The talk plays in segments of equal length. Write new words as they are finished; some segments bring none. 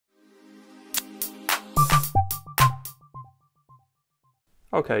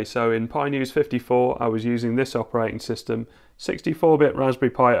Okay, so in Pi News 54 I was using this operating system, 64-bit Raspberry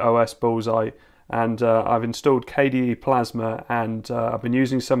Pi OS Bullseye, and I've installed KDE Plasma, and I've been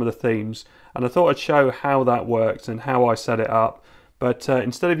using some of the themes, and I thought I'd show how that works and how I set it up. But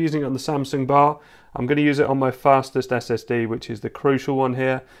instead of using it on the Samsung bar, I'm going to use it on my fastest SSD, which is the crucial one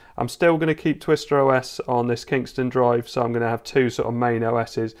here. I'm still going to keep Twister OS on this Kingston drive, so I'm going to have two sort of main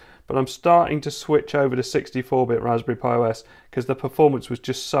OSs, but I'm starting to switch over to 64-bit Raspberry Pi OS because the performance was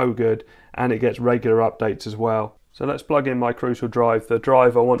just so good, and it gets regular updates as well. So let's plug in my crucial drive, the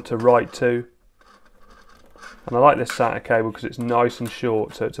drive I want to write to. And I like this SATA cable because it's nice and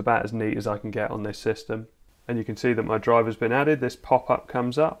short, so it's about as neat as I can get on this system. And you can see that my drive has been added. This pop-up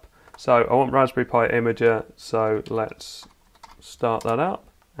comes up. So I want Raspberry Pi Imager, so let's start that up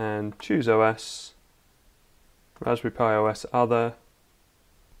and choose OS, Raspberry Pi OS Other,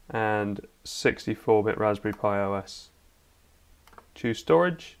 and 64-bit Raspberry Pi OS. Choose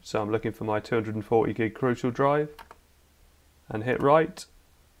storage, so I'm looking for my 240 gig crucial drive, and hit write,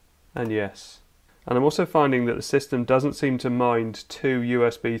 and yes. And I'm also finding that the system doesn't seem to mind two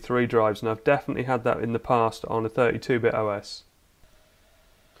USB 3 drives, and I've definitely had that in the past on a 32-bit OS.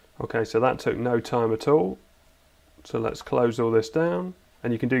 Okay, so that took no time at all. So let's close all this down,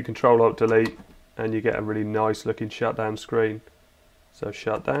 and you can do Control-Alt-Delete, and you get a really nice looking shutdown screen. So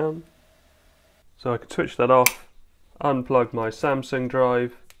shut down. So I can switch that off, unplug my Samsung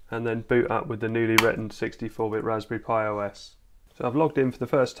drive, and then boot up with the newly written 64-bit Raspberry Pi OS. So I've logged in for the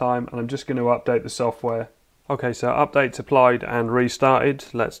first time, and I'm just going to update the software. Okay, so updates applied and restarted.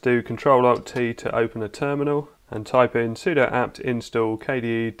 Let's do Control-Alt-T to open a terminal, and type in sudo apt install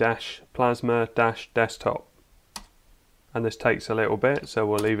kde-plasma-desktop. And this takes a little bit, so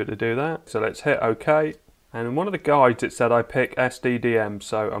we'll leave it to do that. So let's hit OK. And in one of the guides it said I pick sddm,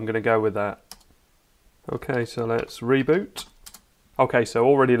 so I'm going to go with that. Okay, so let's reboot. Okay, so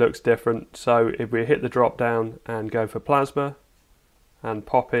already looks different. So if we hit the drop down and go for Plasma and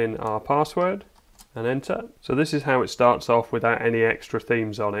pop in our password and enter. So this is how it starts off without any extra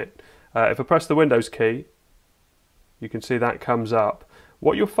themes on it. If I press the Windows key, you can see that comes up.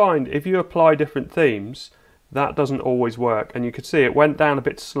 What you'll find if you apply different themes, that doesn't always work, and you can see it went down a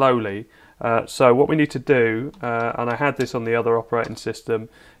bit slowly. So what we need to do, and I had this on the other operating system,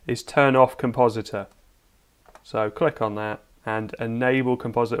 is turn off Compositor. So click on that and enable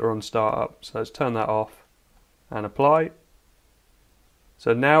Compositor on startup. So let's turn that off and apply.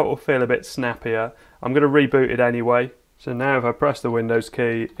 So now it will feel a bit snappier. I'm going to reboot it anyway. So now if I press the Windows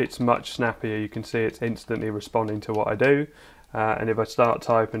key, it's much snappier. You can see it's instantly responding to what I do. And if I start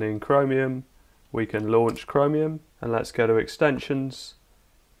typing in Chromium, we can launch Chromium. And let's go to Extensions.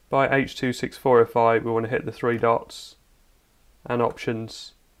 By H.26405, we want to hit the three dots and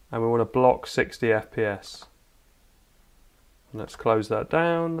Options. And we want to block 60 FPS. And let's close that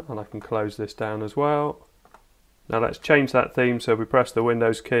down, and I can close this down as well. Now let's change that theme, so we press the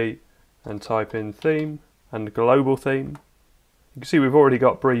Windows key and type in Theme and Global Theme. You can see we've already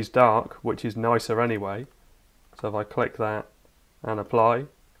got Breeze Dark, which is nicer anyway. So if I click that and apply,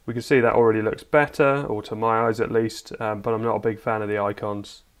 we can see that already looks better, or to my eyes at least, but I'm not a big fan of the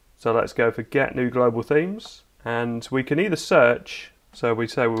icons. So let's go for Get New Global Themes, and we can either search, so we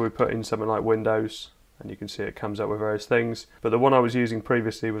say we put in something like Windows, and you can see it comes up with various things. But the one I was using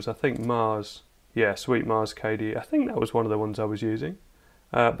previously was, I think, Mars. Yeah, Sweet Mars KDE. I think that was one of the ones I was using.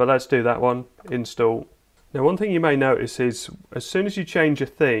 But let's do that one. Install. Now one thing you may notice is as soon as you change a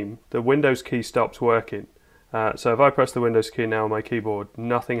theme, the Windows key stops working. So if I press the Windows key now on my keyboard,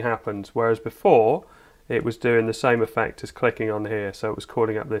 nothing happens. Whereas before, it was doing the same effect as clicking on here. So it was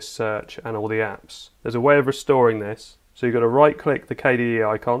calling up this search and all the apps. There's a way of restoring this. So you've got to right click the KDE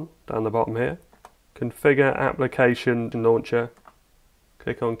icon down the bottom here. Configure Application Launcher,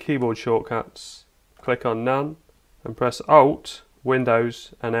 click on Keyboard Shortcuts, click on None, and press Alt,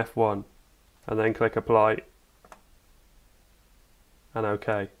 Windows and F1, and then click Apply, and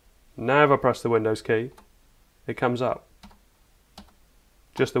OK. Now if I press the Windows key, it comes up.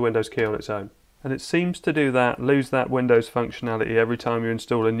 Just the Windows key on its own. And it seems to do that, lose that Windows functionality every time you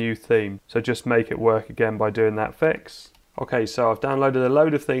install a new theme, so just make it work again by doing that fix. Okay, so I've downloaded a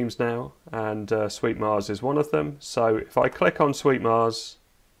load of themes now, and Sweet Mars is one of them. So if I click on Sweet Mars,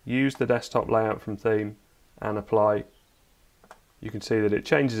 use the desktop layout from theme, and apply, you can see that it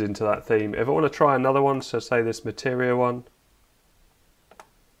changes into that theme. If I want to try another one, so say this Materia one,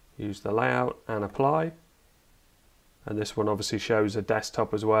 use the layout and apply. And this one obviously shows a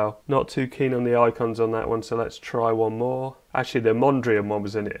desktop as well. Not too keen on the icons on that one, so let's try one more. Actually, the Mondrian one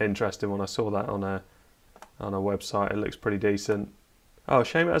was an interesting one. I saw that on a website. It looks pretty decent. Oh,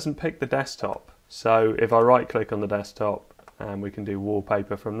 shame it hasn't picked the desktop. So if I right click on the desktop and we can do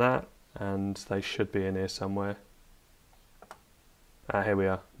wallpaper from that, and they should be in here somewhere. Here we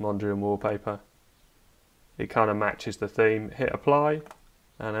are, Mondrian wallpaper. It kind of matches the theme. Hit apply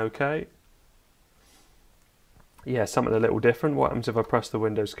and OK. Yeah, something a little different. What happens if I press the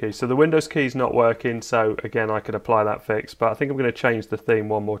Windows key? So the Windows key is not working, so again I could apply that fix, but I think I'm going to change the theme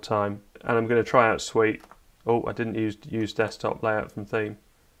one more time, and I'm going to try out Suite. Oh, I didn't use desktop layout from theme,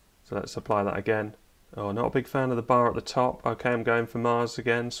 so let's apply that again. Oh, not a big fan of the bar at the top. Okay, I'm going for Mars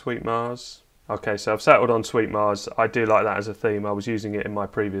again, Suite Mars. Okay, so I've settled on Suite Mars. I do like that as a theme. I was using it in my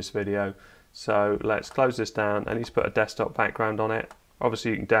previous video. So let's close this down. I need to put a desktop background on it.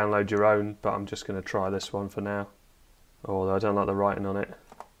 Obviously you can download your own, but I'm just going to try this one for now. Although I don't like the writing on it.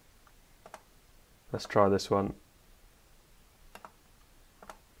 Let's try this one.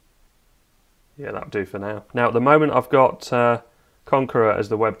 Yeah, that'll do for now. Now at the moment I've got Conqueror as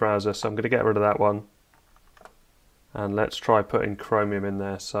the web browser, so I'm going to get rid of that one. And let's try putting Chromium in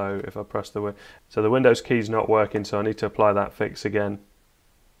there. So if I press the Windows key's not working, so I need to apply that fix again.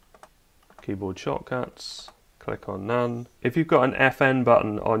 Keyboard shortcuts, click on none. If you've got an FN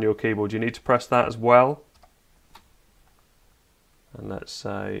button on your keyboard, you need to press that as well. And let's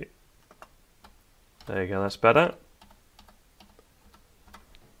say, there you go, that's better.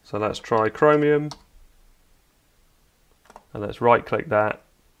 So let's try Chromium, and let's right click that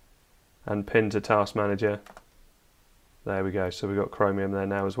and pin to Task Manager. There we go, so we've got Chromium there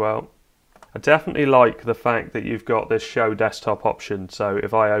now as well. I definitely like the fact that you've got this show desktop option. So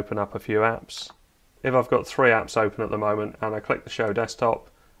if I open up a few apps, if I've got 3 apps open at the moment and I click the show desktop,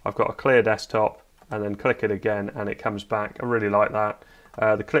 I've got a clear desktop, and then click it again and it comes back. I really like that.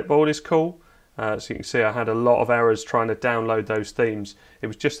 The clipboard is cool. So you can see I had a lot of errors trying to download those themes. It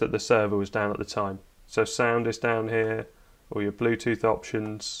was just that the server was down at the time. So sound is down here, all your Bluetooth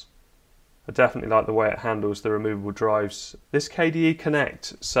options. I definitely like the way it handles the removable drives. This KDE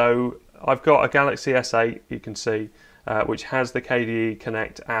Connect, so I've got a Galaxy S8, you can see, which has the KDE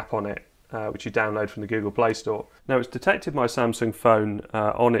Connect app on it, which you download from the Google Play Store. Now it's detected my Samsung phone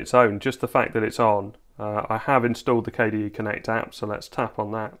on its own, just the fact that it's on. I have installed the KDE Connect app, so let's tap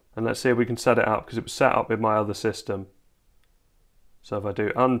on that. And let's see if we can set it up, because it was set up with my other system. So if I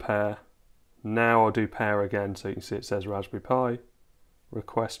do unpair, now I'll do pair again, so you can see it says Raspberry Pi,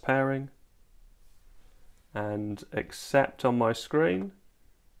 request pairing, and accept on my screen.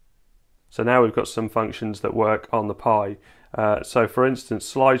 So now we've got some functions that work on the Pi. So for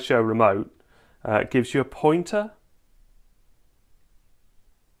instance, slideshow remote gives you a pointer.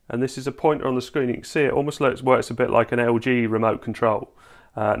 And this is a pointer on the screen. You can see it almost works a bit like an LG remote control.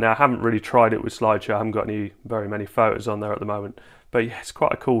 Now I haven't really tried it with slideshow. I haven't got very many photos on there at the moment. But yeah, it's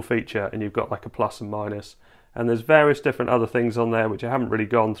quite a cool feature, and you've got like a plus and minus. And there's various different other things on there which I haven't really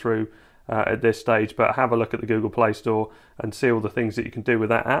gone through at this stage, but have a look at the Google Play Store and see all the things that you can do with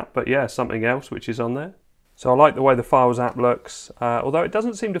that app. But yeah, something else which is on there. So I like the way the Files app looks, although it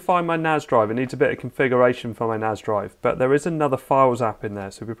doesn't seem to find my NAS drive. It needs a bit of configuration for my NAS drive, but there is another Files app in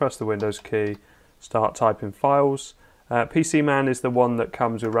there. So if we press the Windows key, start typing Files. PC Man is the one that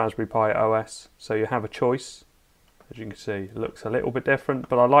comes with Raspberry Pi OS, so you have a choice. As you can see, it looks a little bit different,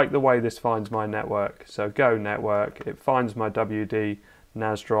 but I like the way this finds my network. So go network, it finds my WD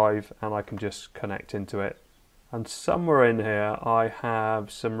NAS drive, and I can just connect into it. And somewhere in here I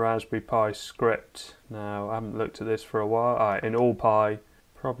have some Raspberry Pi script. Now I haven't looked at this for a while. In All Pi,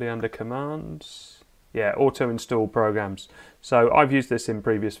 probably under commands. Yeah, auto install programs. So I've used this in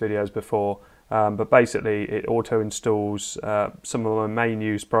previous videos before, but basically it auto installs some of my main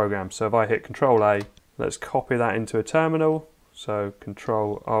used programs. So if I hit Control A, let's copy that into a terminal. So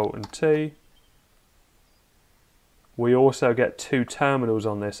Control Alt and T. We also get 2 terminals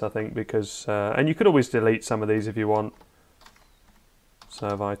on this, I think, because and you could always delete some of these if you want. So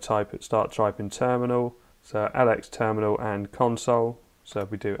if I start typing terminal, so LX terminal and console. So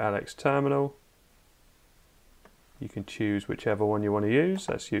if we do LX terminal, you can choose whichever one you want to use.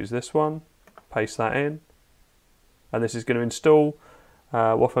 Let's use this one. Paste that in, and this is going to install.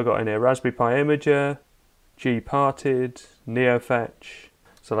 What have I got in here? Raspberry Pi Imager, gparted, NeoFetch.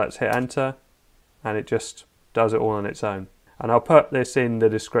 So let's hit enter, and it just does it all on its own. And I'll put this in the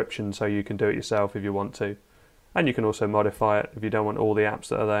description so you can do it yourself if you want to. And you can also modify it if you don't want all the apps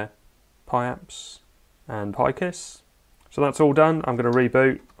that are there. PyApps and PyKiss. So that's all done. I'm going to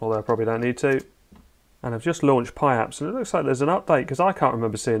reboot, although I probably don't need to. And I've just launched PyApps, and it looks like there's an update because I can't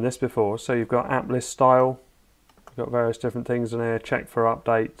remember seeing this before. So you've got app list style. You've got various different things in here. Check for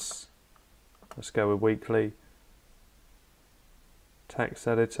updates. Let's go with weekly. Text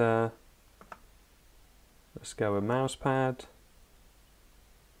editor. Let's go with mousepad.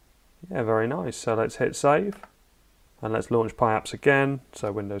 Yeah, very nice. So let's hit save. And let's launch PyApps again.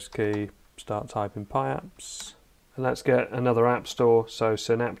 So Windows key, start typing PyApps. And let's get another app store. So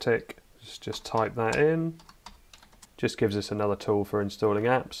Synaptic, just type that in. Just gives us another tool for installing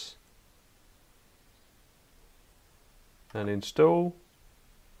apps. And install.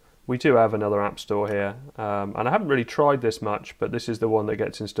 We do have another app store here, and I haven't really tried this much, but this is the one that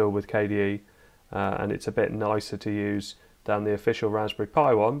gets installed with KDE, and it's a bit nicer to use than the official Raspberry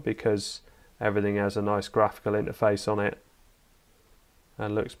Pi one because everything has a nice graphical interface on it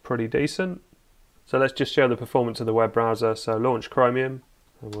and looks pretty decent. So let's just show the performance of the web browser. So launch Chromium,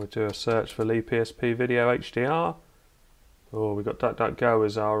 and we'll do a search for LeePSP Video HDR. Oh, we've got DuckDuckGo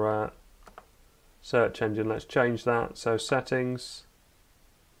as our search engine. Let's change that. So settings,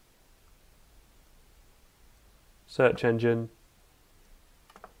 search engine,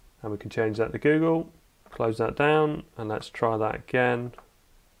 and we can change that to Google. Close that down, and let's try that again.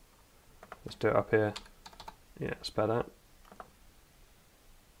 Let's do it up here. Yeah, it's better.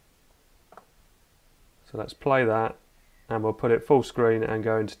 So let's play that, and we'll put it full screen and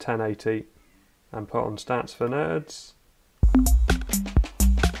go into 1080 and put on Stats for Nerds.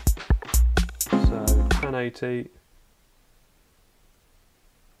 So 1080,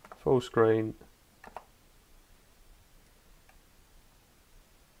 full screen.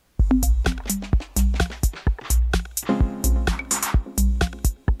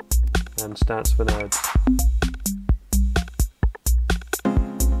 And Stats for Nerds.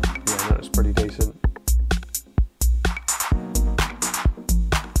 Yeah, that was pretty decent.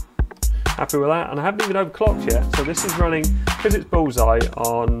 Happy with that, and I haven't even overclocked yet. So this is running, because it's Bullseye,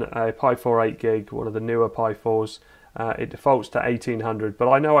 on a Pi 4 8 gig, one of the newer Pi 4s. It defaults to 1800, but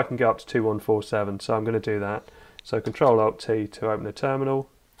I know I can go up to 2147, so I'm going to do that. So Control-Alt-T to open the terminal.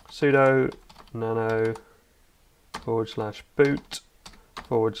 Sudo nano /boot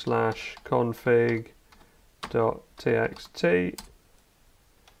 /config.txt,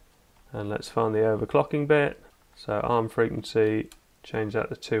 and let's find the overclocking bit. So arm frequency, change that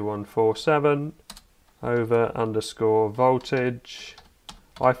to 2147, over _ voltage.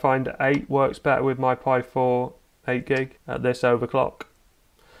 I find 8 works better with my Pi 4 8 gig at this overclock.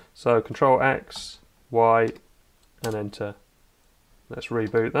 So Control X, Y, and enter. Let's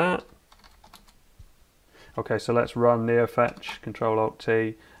reboot that. Okay, so let's run NeoFetch,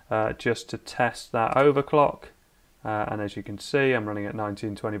 Control-Alt-T, just to test that overclock. And as you can see, I'm running at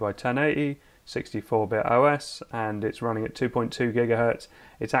 1920 by 1080, 64-bit OS, and it's running at 2.2 gigahertz.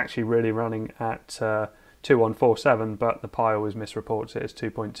 It's actually really running at 2147, but the Pi always misreports it as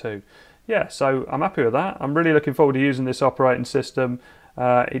 2.2. Yeah, so I'm happy with that. I'm really looking forward to using this operating system.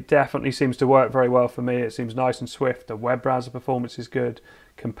 It definitely seems to work very well for me. It seems nice and swift. The web browser performance is good.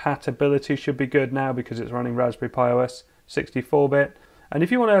 Compatibility should be good now because it's running Raspberry Pi OS 64-bit. And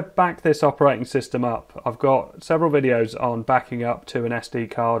if you want to back this operating system up, I've got several videos on backing up to an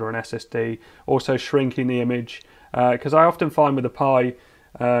SD card or an SSD, also shrinking the image, because I often find with the Pi,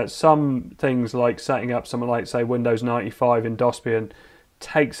 some things like setting up something like, say, Windows 95 in Dosbian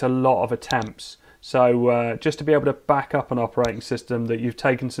takes a lot of attempts. So just to be able to back up an operating system that you've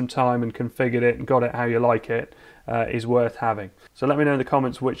taken some time and configured it and got it how you like it is worth having. So let me know in the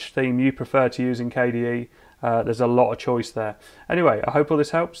comments which theme you prefer to use in KDE. There's a lot of choice there. Anyway, I hope all this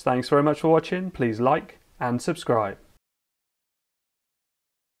helps. Thanks very much for watching. Please like and subscribe.